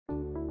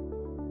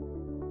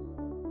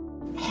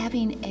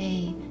having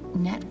a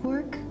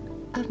network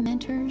of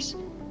mentors,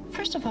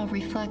 first of all,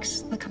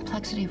 reflects the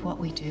complexity of what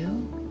we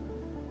do.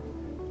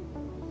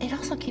 It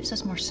also keeps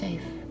us more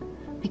safe,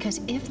 because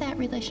if that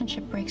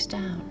relationship breaks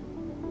down,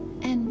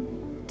 and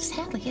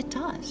sadly it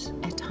does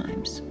at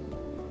times,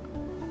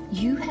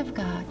 you have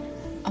got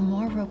a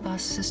more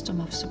robust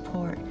system of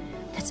support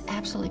that's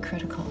absolutely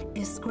critical.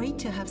 It's great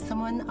to have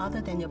someone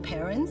other than your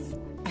parents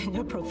and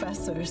your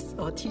professors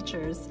or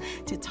teachers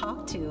to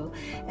talk to,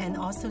 and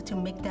also to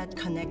make that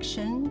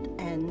connection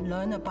and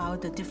learn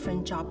about the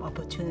different job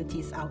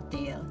opportunities out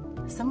there.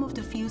 Some of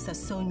the fields are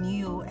so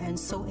new and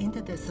so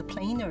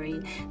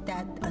interdisciplinary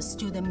that a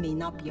student may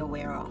not be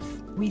aware of.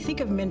 We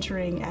think of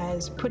mentoring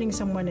as putting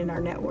someone in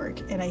our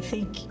network, and I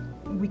think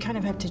we kind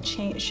of have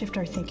to shift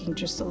our thinking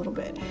just a little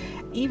bit.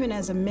 Even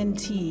as a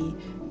mentee,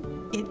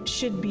 it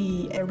should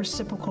be a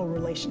reciprocal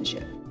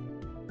relationship.